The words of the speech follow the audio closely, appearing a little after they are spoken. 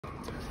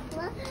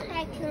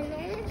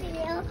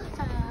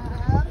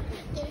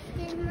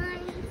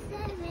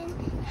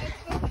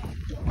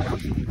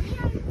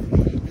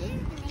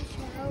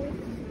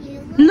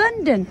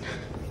London.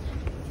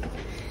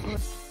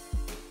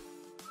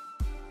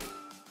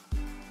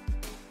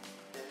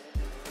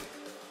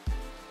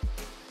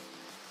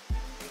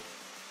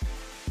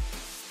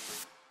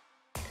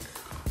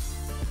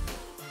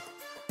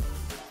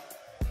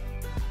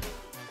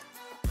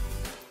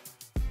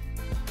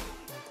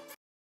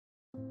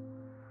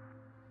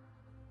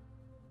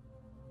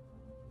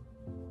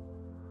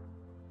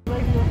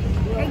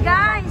 Hey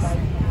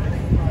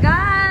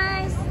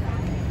guys,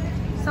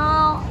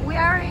 so we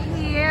are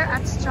here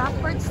at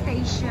Stratford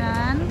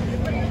Station,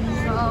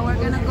 so we're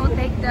gonna go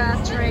take the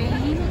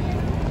train.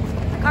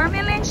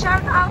 Carmelin,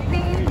 shout out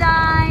ni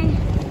Inday,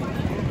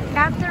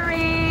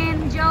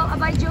 Catherine,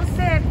 Abay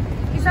Joseph,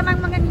 isa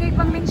mang mga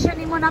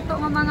pang-mention mo na to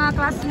mga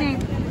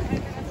classmates,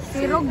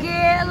 si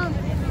Rogel,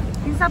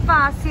 kinsa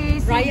pa, si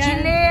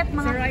Gillette,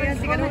 mga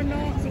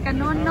si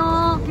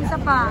Kanono, kinsa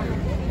pa?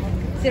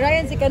 Si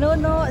Ryan, si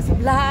Kanono, si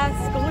Blas,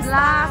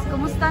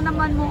 kumusta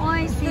naman mo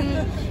oy?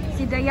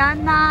 Si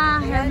Diana,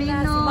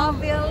 Hermino,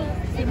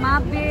 si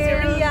Mabel, si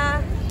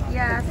Ria.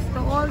 Yes, to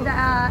all the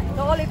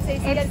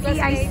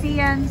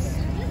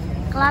FCICians,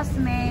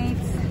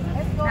 classmates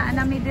na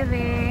anami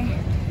dire.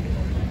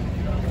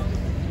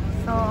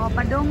 So,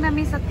 padong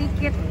nami sa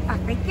ticket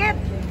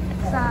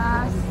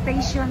sa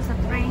station, sa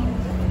train.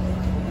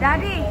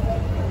 Daddy,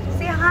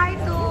 say hi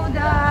to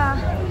the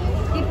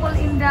people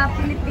in the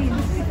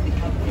Philippines.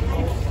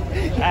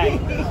 Hi.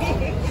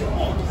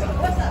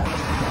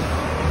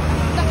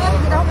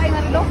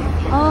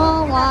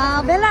 Oh wow,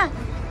 Bella.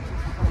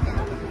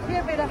 Here,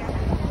 Bella.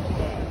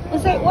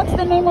 What's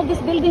the name of this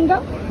building,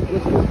 girl?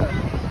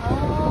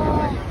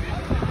 Oh,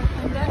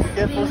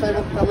 That's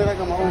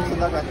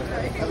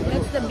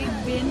the Big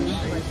Ben.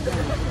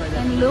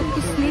 And look,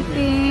 he's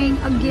sleeping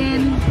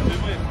again.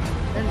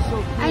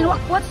 And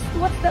what's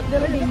that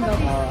building, though?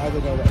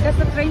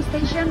 That's the train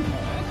station.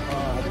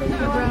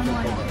 The brown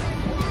one.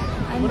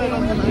 And then,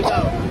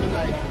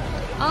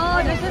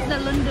 oh, this is the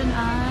London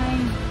Eye.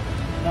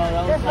 No,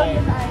 that one's higher.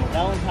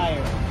 That one's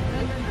higher.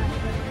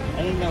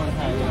 I think that one's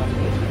higher.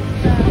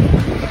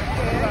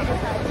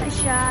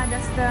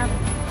 That's the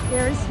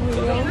Ferris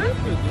wheel.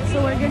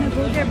 So we're gonna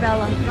go there,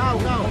 Bella.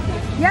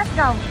 Yes,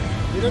 go.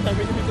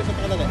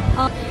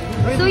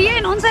 So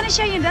yun, unsa na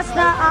siya yun? That's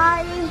the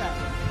Eye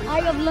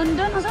of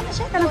London. Unsa na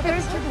siya? Kanang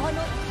Ferris wheel.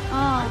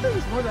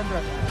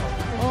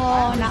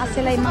 Oh, naa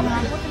sila yung mga...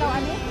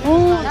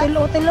 Oh,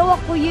 tilo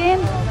ako yun.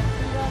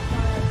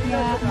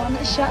 Yeah, ano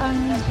siya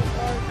ang...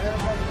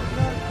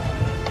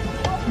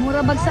 Mura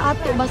bag sa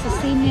ato ba sa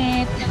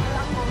Senate.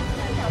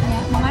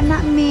 Yeah, mga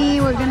anak mi,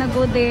 we're gonna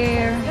go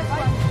there.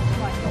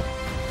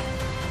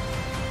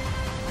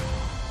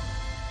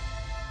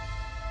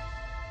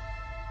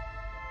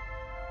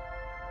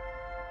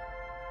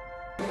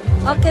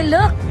 Okay,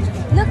 look,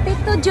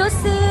 Tito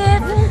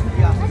Joseph.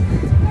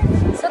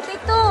 So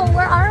Tito,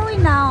 where are we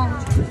now?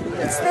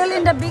 It's still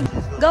in the big...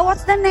 Go,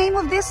 what's the name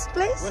of this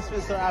place?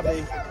 Westminster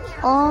Abbey.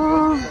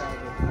 Oh.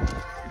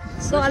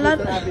 So a lot...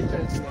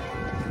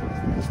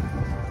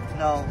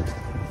 No.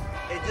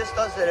 It just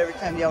does it every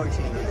time the hour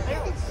changes.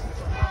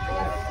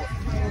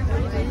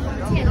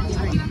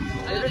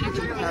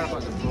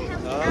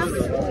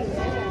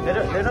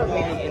 They're not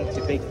really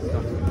into big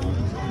stuff.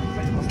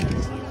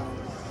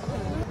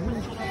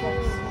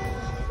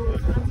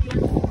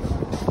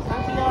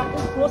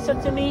 Closer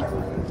to me.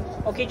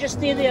 Okay, just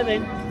stay there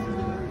then.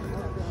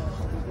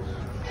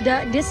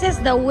 This is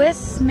the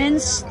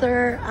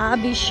Westminster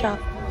Abbey shop.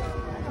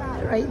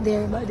 Right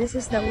there, but this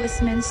is the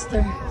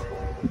Westminster.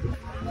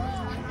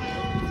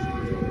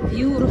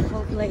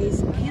 Beautiful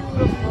place,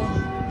 beautiful.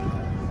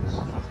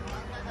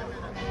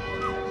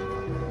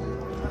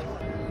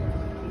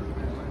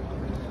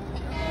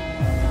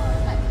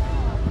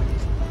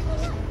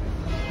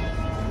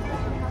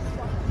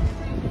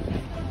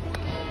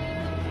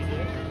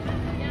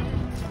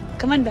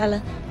 Come on,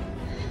 Bella.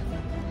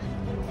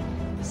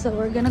 So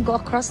we're gonna go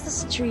across the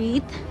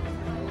street.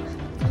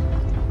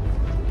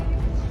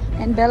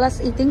 And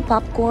Bella's eating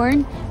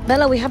popcorn.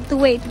 Bella, we have to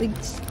wait.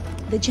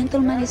 The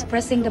gentleman is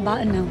pressing the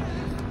button now.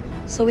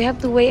 So we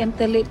have to wait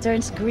until it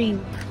turns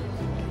green.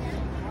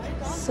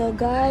 So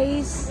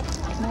guys,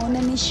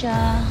 mauna ni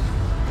siya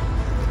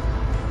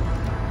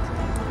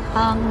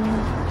ang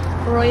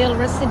Royal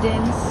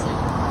Residence.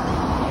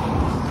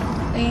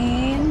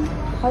 And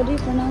how do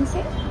you pronounce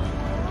it?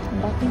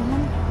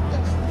 Buckingham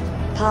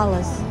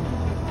Palace.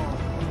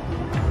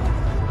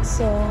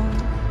 So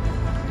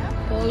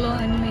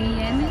Polo and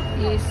Mayen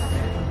is...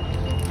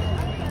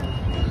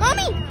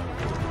 Mommy!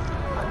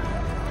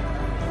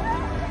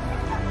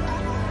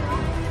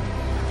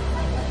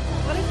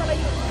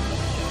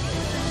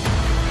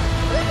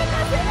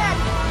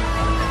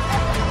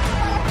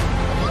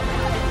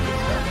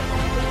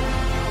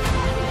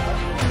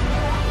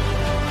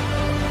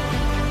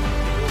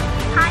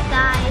 Hi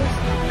guys,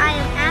 I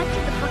am at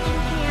the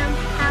Buckingham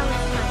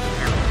Palace right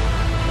now,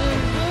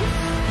 and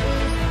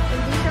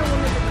these are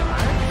one of the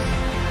guards.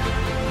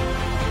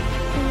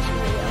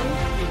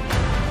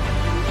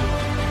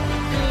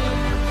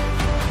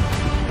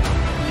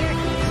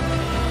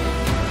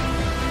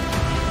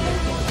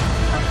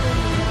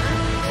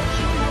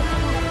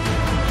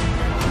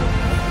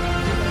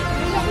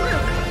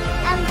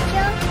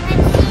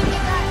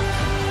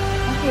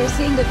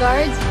 seeing the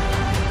guards?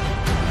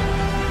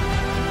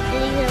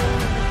 And these are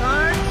one of the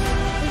guards.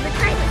 We were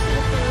trying to see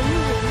if they were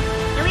moving.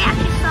 And we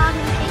actually saw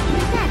him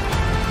shaking his head.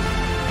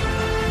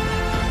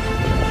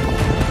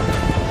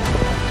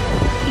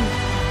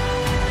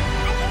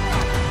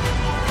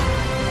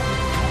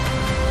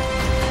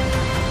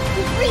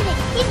 He's breathing.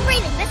 He's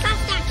breathing. Let's not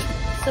start it.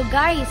 So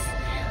guys,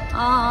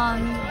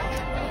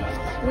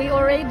 we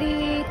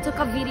already took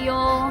a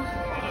video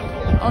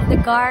of the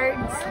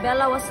guards.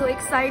 Bella was so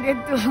excited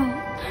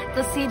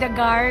to see the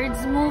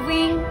guards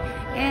moving.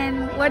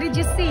 And what did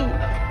you see?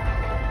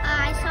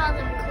 I saw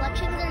them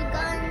clutching their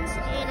guns,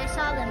 and I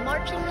saw them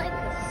marching like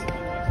this.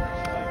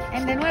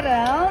 And then what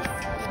else?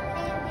 And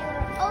they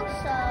were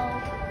also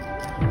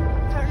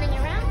turning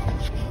around,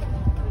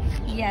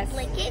 Yes.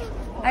 blinking.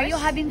 Are you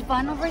having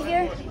fun over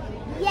here?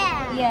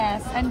 Yeah.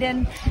 Yes. And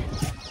then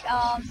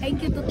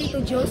thank you to Tito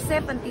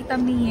Joseph and Tita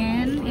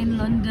Mien in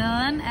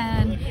London,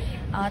 and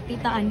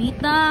Tita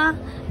Anita,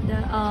 the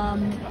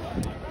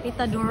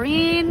Tita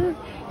Doreen.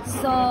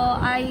 So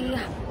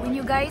when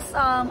you guys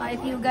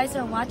if you guys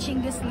are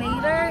watching this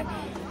later,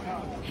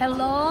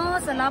 hello,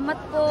 salamat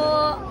po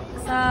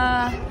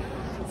sa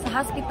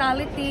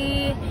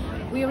hospitality.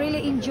 We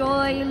really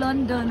enjoy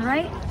London,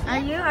 right?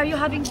 Are you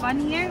having fun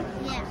here?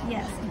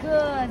 Yeah. Yes,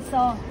 good.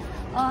 So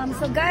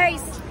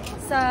guys,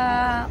 sa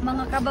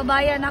mga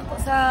kababayan ako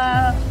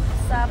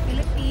sa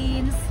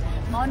Philippines,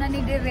 mao na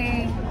ni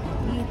dire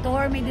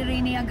i-tour mi dire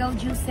ni Agaw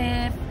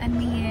Joseph and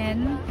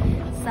Mien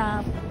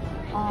sa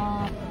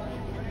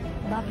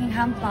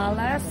Buckingham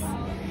Palace.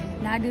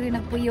 Na dire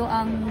nagpuyo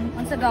ang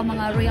unsa daw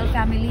mga royal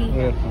family.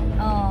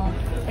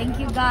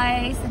 Thank you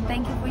guys, and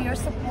thank you for your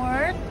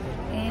support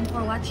and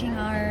for watching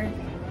our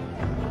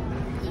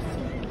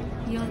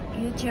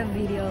YouTube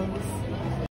videos.